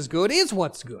assume is good is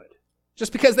what's good.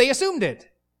 Just because they assumed it.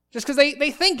 Just because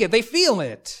they think it, they feel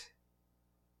it.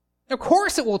 Of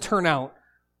course it will turn out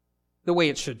the way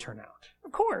it should turn out.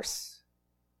 Of course.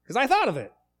 Because I thought of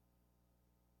it.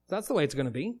 That's the way it's going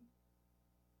to be.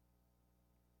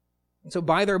 And so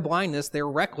by their blindness, they're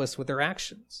reckless with their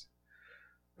actions.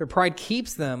 Their pride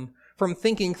keeps them from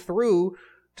thinking through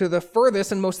to the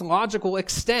furthest and most logical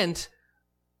extent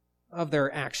of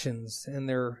their actions and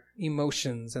their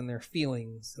emotions and their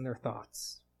feelings and their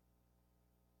thoughts.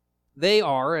 They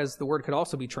are, as the word could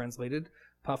also be translated,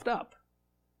 puffed up.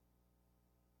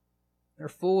 They're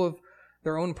full of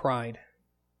their own pride.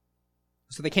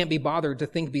 So they can't be bothered to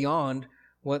think beyond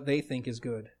what they think is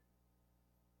good.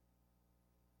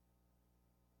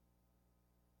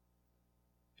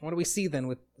 What do we see then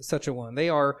with such a one? They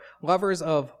are lovers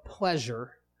of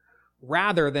pleasure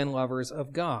rather than lovers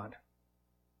of God.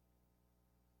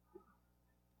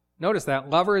 Notice that,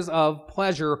 lovers of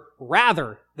pleasure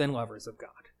rather than lovers of God.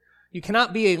 You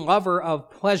cannot be a lover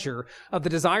of pleasure, of the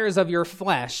desires of your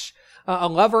flesh, a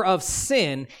lover of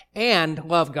sin, and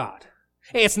love God.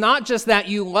 It's not just that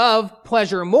you love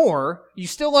pleasure more. You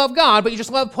still love God, but you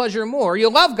just love pleasure more. You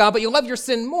love God, but you love your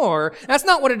sin more. That's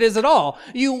not what it is at all.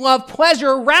 You love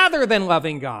pleasure rather than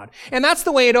loving God. And that's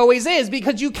the way it always is,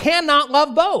 because you cannot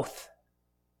love both.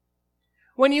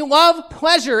 When you love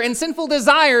pleasure and sinful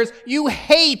desires, you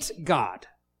hate God,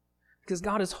 because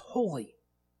God is holy.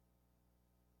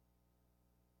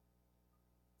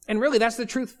 And really, that's the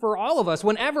truth for all of us.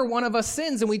 Whenever one of us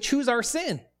sins and we choose our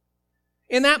sin,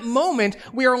 in that moment,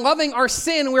 we are loving our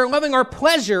sin, we are loving our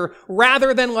pleasure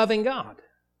rather than loving God.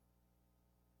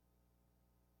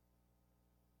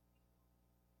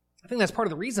 I think that's part of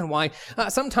the reason why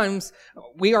sometimes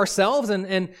we ourselves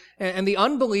and the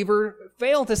unbeliever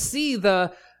fail to see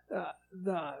the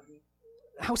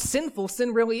how sinful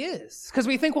sin really is. Because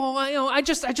we think, well, I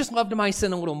just loved my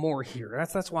sin a little more here.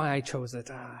 That's why I chose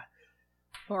it.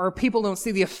 Or people don't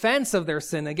see the offense of their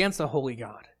sin against a holy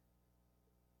God.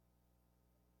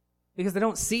 Because they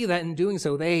don't see that in doing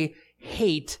so, they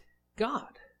hate God.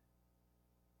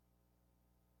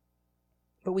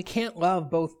 But we can't love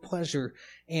both pleasure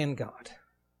and God.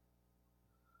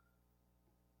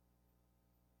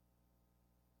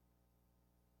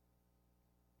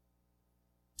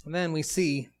 And then we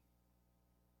see,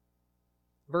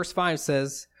 verse 5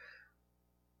 says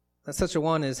that such a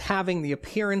one is having the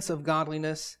appearance of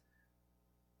godliness,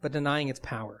 but denying its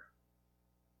power.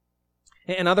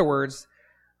 In other words,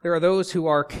 there are those who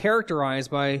are characterized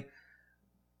by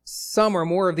some or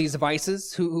more of these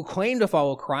vices, who claim to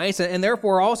follow Christ, and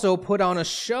therefore also put on a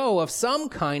show of some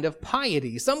kind of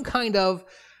piety, some kind of,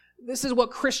 this is what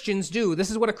Christians do,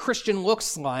 this is what a Christian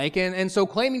looks like, and so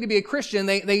claiming to be a Christian,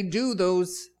 they do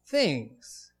those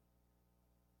things.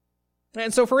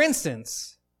 And so, for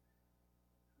instance,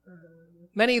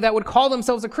 many that would call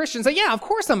themselves a Christian say, yeah, of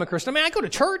course I'm a Christian. I mean, I go to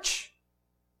church.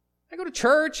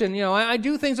 And, I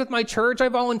do things with my church. I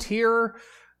volunteer.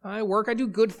 I work. I do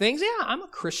good things. Yeah, I'm a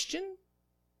Christian.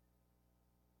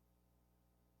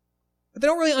 But they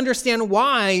don't really understand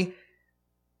why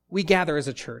we gather as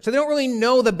a church. So they don't really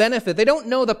know the benefit. They don't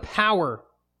know the power.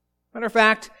 Matter of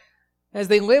fact, as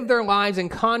they live their lives in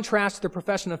contrast to their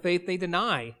profession of faith, they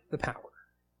deny the power.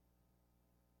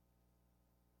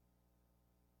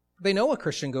 They know a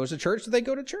Christian goes to church, so they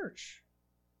go to church.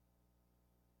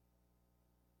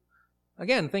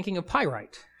 Again, thinking of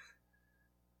pyrite.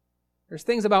 There's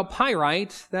things about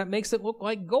pyrite that makes it look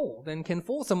like gold and can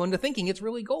fool someone to thinking it's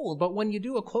really gold. But when you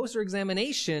do a closer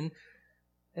examination,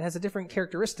 it has a different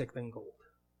characteristic than gold.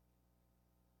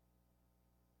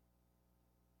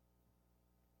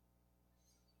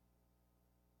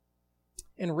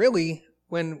 And really,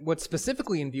 when what's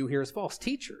specifically in view here is false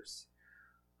teachers,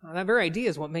 that very idea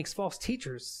is what makes false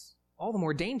teachers all the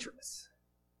more dangerous.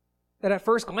 That at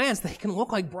first glance, they can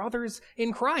look like brothers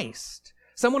in Christ.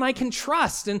 Someone I can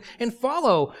trust and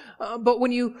follow. But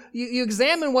when you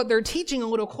examine what they're teaching a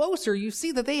little closer, you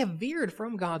see that they have veered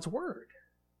from God's word.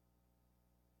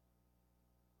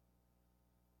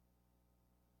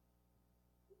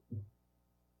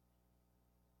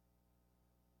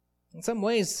 In some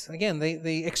ways, again,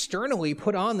 they externally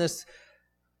put on this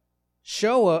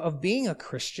show of being a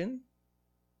Christian,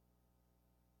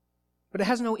 but it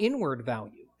has no inward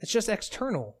value. It's just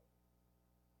external.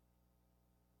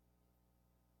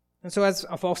 And so as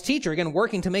a false teacher, again,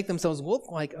 working to make themselves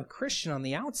look like a Christian on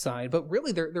the outside, but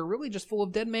really they're really just full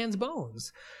of dead man's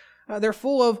bones. They're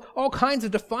full of all kinds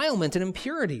of defilement and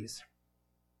impurities,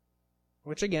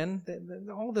 which again,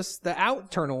 all this, the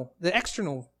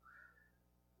external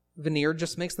veneer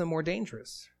just makes them more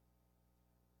dangerous.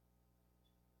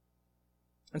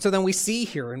 And so then we see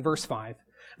here in verse 5,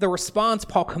 the response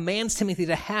Paul commands Timothy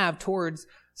to have towards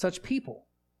such people.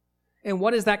 And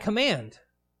what is that command?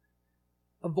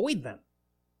 Avoid them.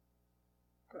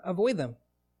 Avoid them.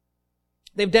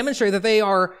 They've demonstrated that they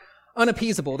are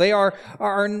unappeasable.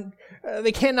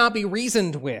 They cannot be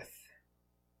reasoned with.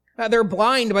 They're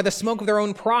blind by the smoke of their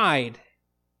own pride.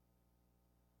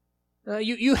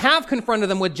 You have confronted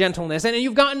them with gentleness, and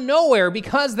you've gotten nowhere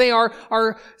because they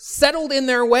are settled in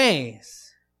their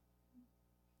ways.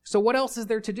 So what else is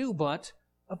there to do but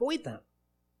avoid them?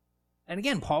 And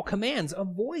again, Paul commands,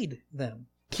 avoid them.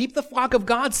 Keep the flock of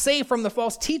God safe from the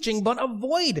false teaching, but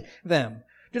avoid them.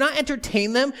 Do not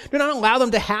entertain them. Do not allow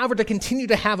them to have or to continue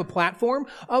to have a platform.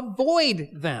 Avoid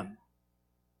them.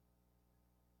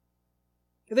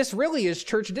 This really is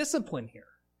church discipline here.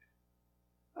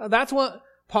 That's what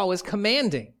Paul is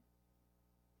commanding.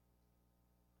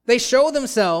 They show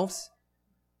themselves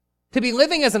to be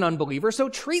living as an unbeliever, so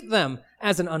treat them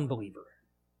as an unbeliever.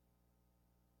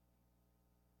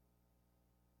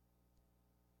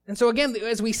 And so again,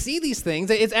 as we see these things,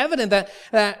 it's evident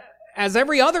that as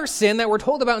every other sin that we're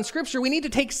told about in Scripture, we need to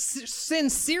take sin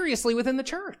seriously within the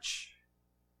church.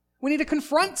 We need to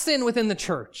confront sin within the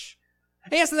church.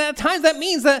 And yes, and at times that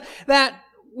means that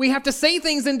we have to say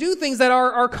things and do things that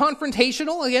are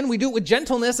confrontational. Again, we do it with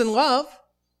gentleness and love.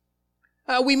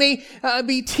 We may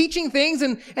be teaching things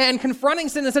and confronting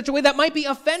sin in such a way that might be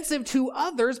offensive to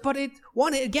others, but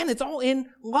it's all in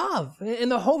love, in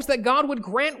the hopes that God would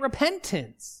grant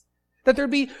repentance, that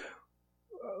there'd be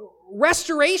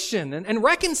restoration and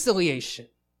reconciliation.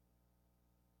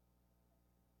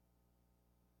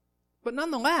 But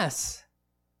nonetheless,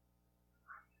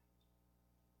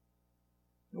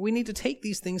 we need to take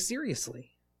these things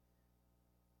seriously.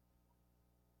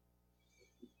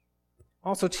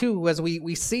 Also, too, as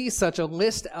we see such a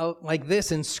list out like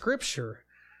this in Scripture,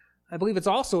 I believe it's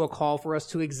also a call for us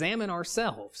to examine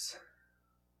ourselves.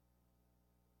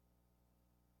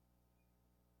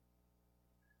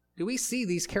 Do we see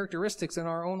these characteristics in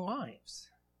our own lives?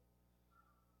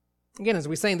 Again, as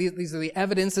we're saying, these are the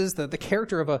evidences, the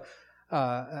character of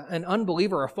an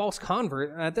unbeliever or a false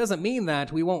convert. That doesn't mean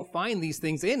that we won't find these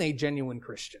things in a genuine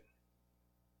Christian.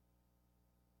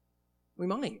 We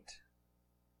might.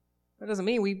 That doesn't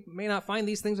mean we may not find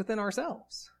these things within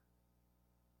ourselves.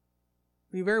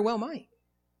 We very well might.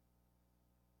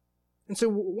 And so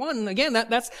one, again,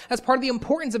 that's part of the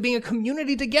importance of being a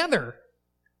community together.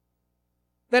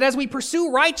 That as we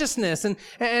pursue righteousness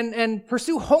and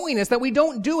pursue holiness, that we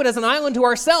don't do it as an island to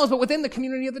ourselves, but within the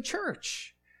community of the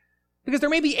church. Because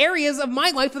there may be areas of my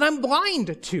life that I'm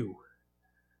blind to,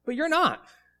 but you're not.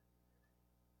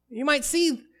 You might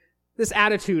see this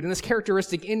attitude and this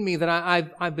characteristic in me that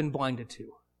I've been blinded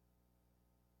to.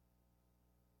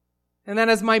 And that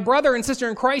as my brother and sister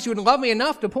in Christ, you would love me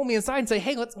enough to pull me aside and say,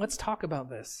 hey, let's talk about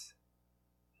this.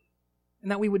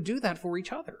 And that we would do that for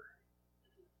each other.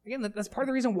 Again, that's part of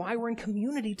the reason why we're in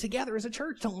community together as a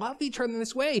church, to love each other in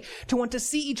this way, to want to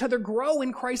see each other grow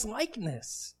in Christ's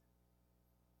likeness.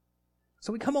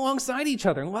 So we come alongside each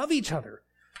other and love each other.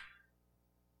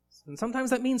 And sometimes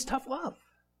that means tough love.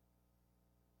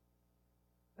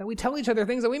 That we tell each other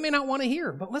things that we may not want to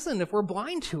hear. But listen, if we're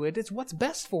blind to it, it's what's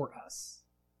best for us.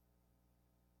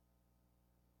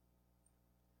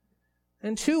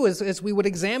 And two, as we would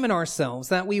examine ourselves,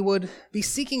 that we would be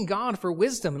seeking God for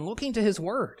wisdom and looking to His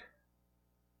Word.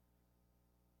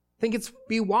 I think it's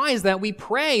be wise that we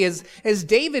pray as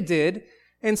David did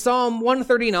in Psalm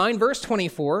 139, verse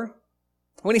 24,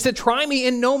 when he said, try me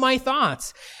and know my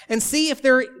thoughts, and see if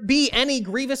there be any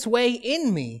grievous way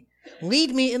in me.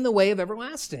 Lead me in the way of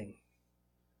everlasting.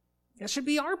 That should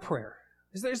be our prayer.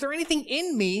 Is there anything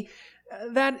in me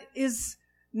that is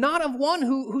not of one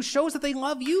who shows that they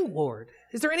love you, Lord?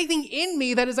 Is there anything in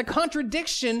me that is a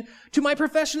contradiction to my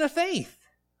profession of faith?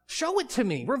 Show it to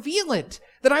me. Reveal it,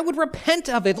 that I would repent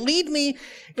of it. Lead me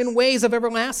in ways of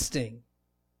everlasting.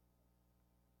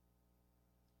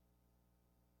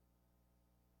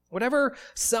 Whatever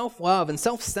self-love and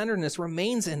self-centeredness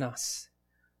remains in us,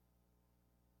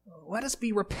 let us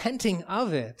be repenting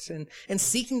of it and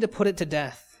seeking to put it to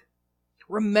death.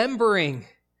 Remembering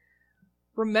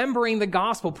the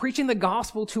gospel, preaching the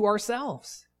gospel to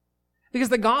ourselves. Because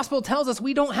the gospel tells us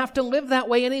we don't have to live that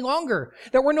way any longer.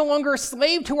 That we're no longer a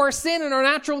slave to our sin and our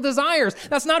natural desires.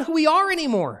 That's not who we are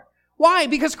anymore. Why?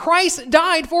 Because Christ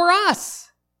died for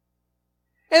us.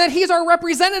 And that he's our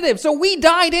representative. So we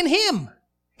died in him.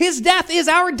 His death is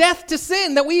our death to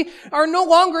sin, that we are no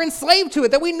longer enslaved to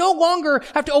it, that we no longer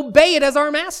have to obey it as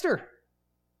our master.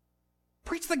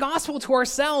 Preach the gospel to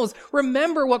ourselves.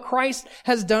 Remember what Christ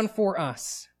has done for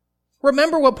us.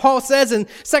 Remember what Paul says in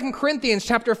 2 Corinthians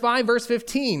chapter 5, verse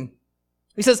 15.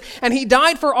 He says, "And he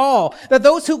died for all, that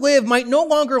those who live might no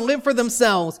longer live for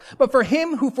themselves, but for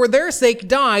him who for their sake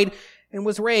died and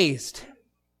was raised."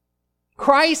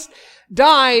 Christ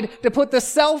died to put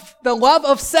the love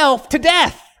of self to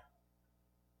death.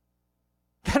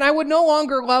 That I would no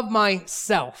longer love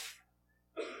myself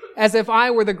as if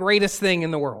I were the greatest thing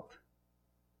in the world.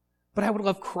 But I would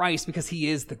love Christ because he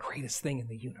is the greatest thing in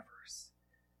the universe.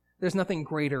 There's nothing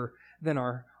greater than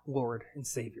our Lord and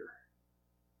Savior.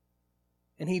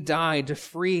 And he died to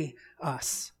free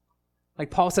us. Like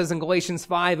Paul says in Galatians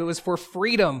 5, it was for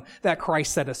freedom that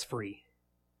Christ set us free.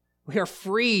 We are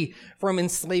free from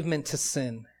enslavement to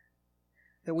sin,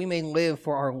 that we may live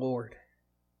for our Lord.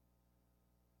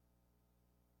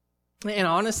 And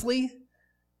honestly,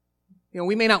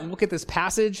 we may not look at this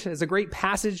passage as a great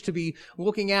passage to be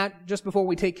looking at just before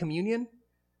we take communion,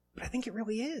 but I think it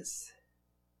really is.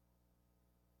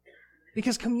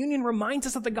 Because communion reminds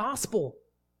us of the gospel.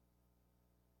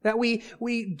 That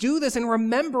we do this in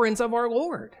remembrance of our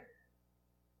Lord.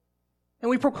 And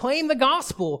we proclaim the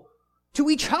gospel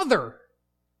to each other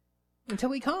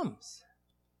until he comes.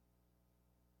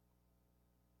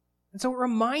 And so it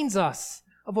reminds us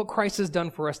of what Christ has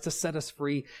done for us to set us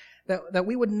free, that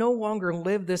we would no longer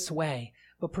live this way,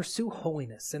 but pursue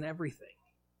holiness in everything.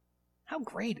 How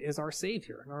great is our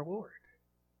Savior and our Lord.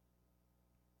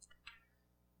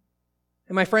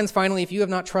 And my friends, finally, if you have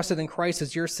not trusted in Christ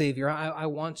as your Savior, I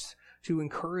want to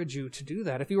encourage you to do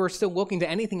that. If you are still looking to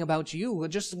anything about you,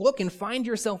 just look and find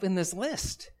yourself in this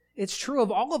list. It's true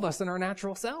of all of us in our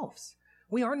natural selves.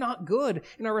 We are not good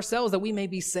in ourselves that we may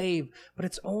be saved, but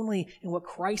it's only in what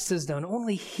Christ has done.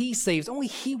 Only he saves. Only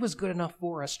he was good enough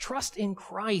for us. Trust in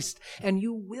Christ and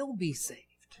you will be saved.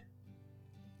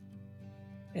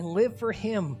 And live for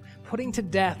him, putting to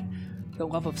death the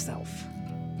love of self.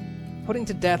 Putting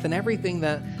to death and everything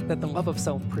that the love of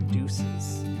self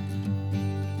produces.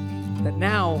 That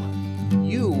now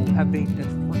you have been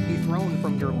dethroned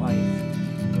from your life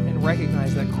and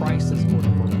recognize that Christ is Lord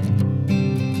of all.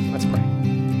 Let's pray.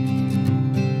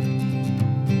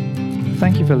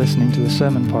 Thank you for listening to the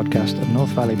sermon podcast of North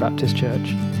Valley Baptist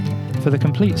Church. For the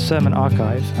complete sermon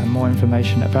archive and more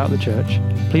information about the church,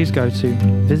 please go to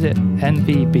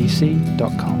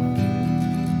visitnvbc.com.